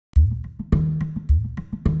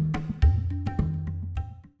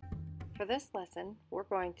For this lesson, we're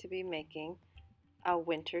going to be making a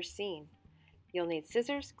winter scene. You'll need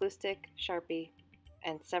scissors, glue stick, Sharpie,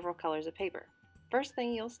 and several colors of paper. First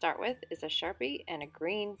thing you'll start with is a Sharpie and a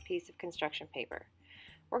green piece of construction paper.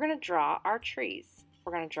 We're going to draw our trees.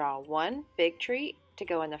 We're going to draw one big tree to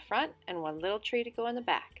go in the front and one little tree to go in the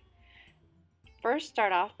back. First,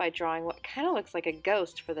 start off by drawing what kind of looks like a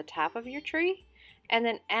ghost for the top of your tree, and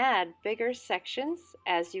then add bigger sections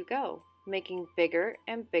as you go, making bigger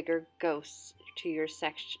and bigger ghosts to your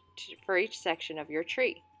for each section of your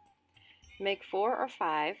tree. Make 4 or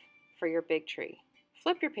 5 for your big tree.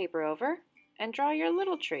 Flip your paper over and draw your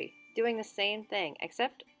little tree, doing the same thing,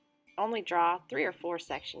 except only draw 3 or 4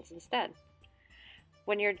 sections instead.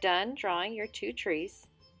 When you're done drawing your 2 trees,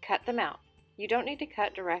 cut them out. You don't need to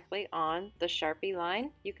cut directly on the Sharpie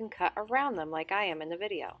line. You can cut around them like I am in the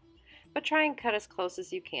video, but try and cut as close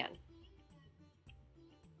as you can.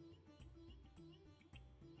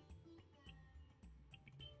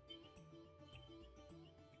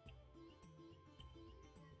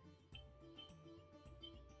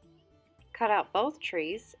 Cut out both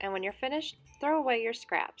trees, and when you're finished, throw away your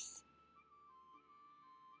scraps.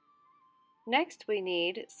 Next, we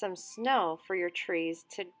need some snow for your trees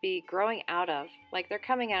to be growing out of, like they're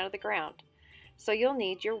coming out of the ground. So you'll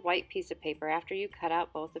need your white piece of paper after you cut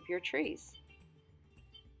out both of your trees.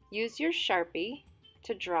 Use your Sharpie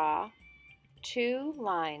to draw 2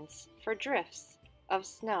 lines for drifts of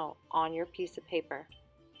snow on your piece of paper.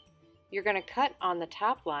 You're going to cut on the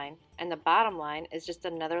top line, and the bottom line is just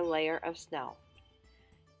another layer of snow.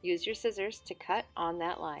 Use your scissors to cut on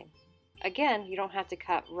that line. Again, you don't have to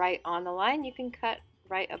cut right on the line, you can cut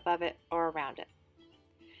right above it or around it.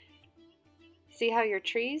 See how your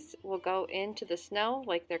trees will go into the snow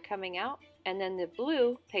like they're coming out, and then the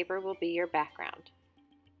blue paper will be your background.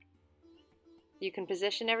 You can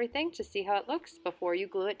position everything to see how it looks before you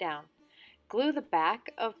glue it down. Glue the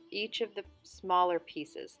back of each of the smaller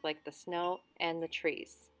pieces, like the snow and the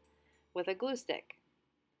trees, with a glue stick.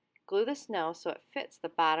 Glue the snow so it fits the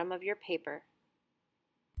bottom of your paper.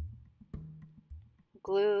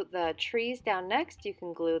 Glue the trees down next. You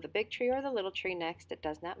can glue the big tree or the little tree next, it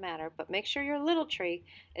does not matter, but make sure your little tree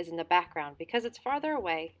is in the background. Because it's farther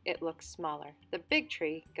away, it looks smaller. The big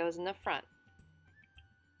tree goes in the front.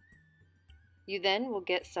 You then will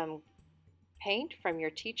get some paint from your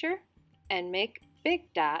teacher and make big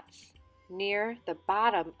dots near the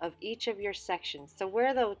bottom of each of your sections. So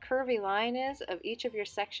where the curvy line is of each of your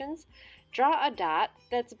sections, draw a dot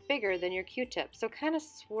that's bigger than your Q-tip. So kind of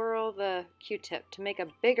swirl the Q-tip to make a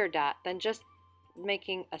bigger dot than just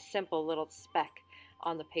making a simple little speck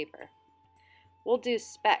on the paper. We'll do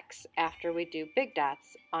specks after we do big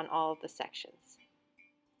dots on all of the sections.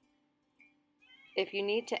 If you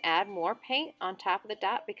need to add more paint on top of the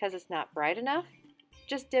dot because it's not bright enough,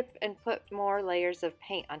 just dip and put more layers of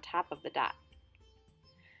paint on top of the dot.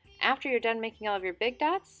 After you're done making all of your big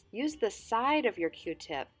dots, use the side of your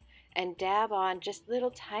Q-tip and dab on just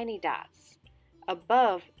little tiny dots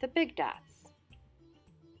above the big dots.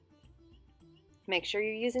 Make sure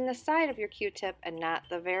you're using the side of your Q-tip and not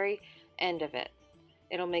the very end of it.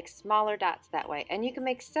 It'll make smaller dots that way, and you can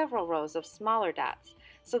make several rows of smaller dots,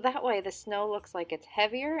 so that way the snow looks like it's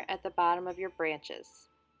heavier at the bottom of your branches.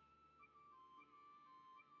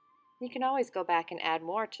 You can always go back and add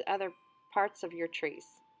more to other parts of your trees.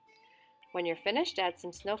 When you're finished, add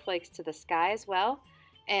some snowflakes to the sky as well.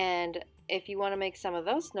 And if you want to make some of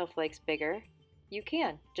those snowflakes bigger, you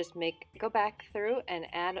can. Just go back through and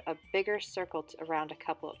add a bigger circle around a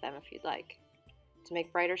couple of them if you'd like. To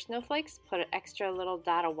make brighter snowflakes, put an extra little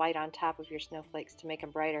dot of white on top of your snowflakes to make them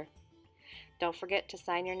brighter. Don't forget to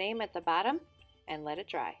sign your name at the bottom and let it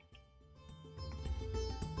dry.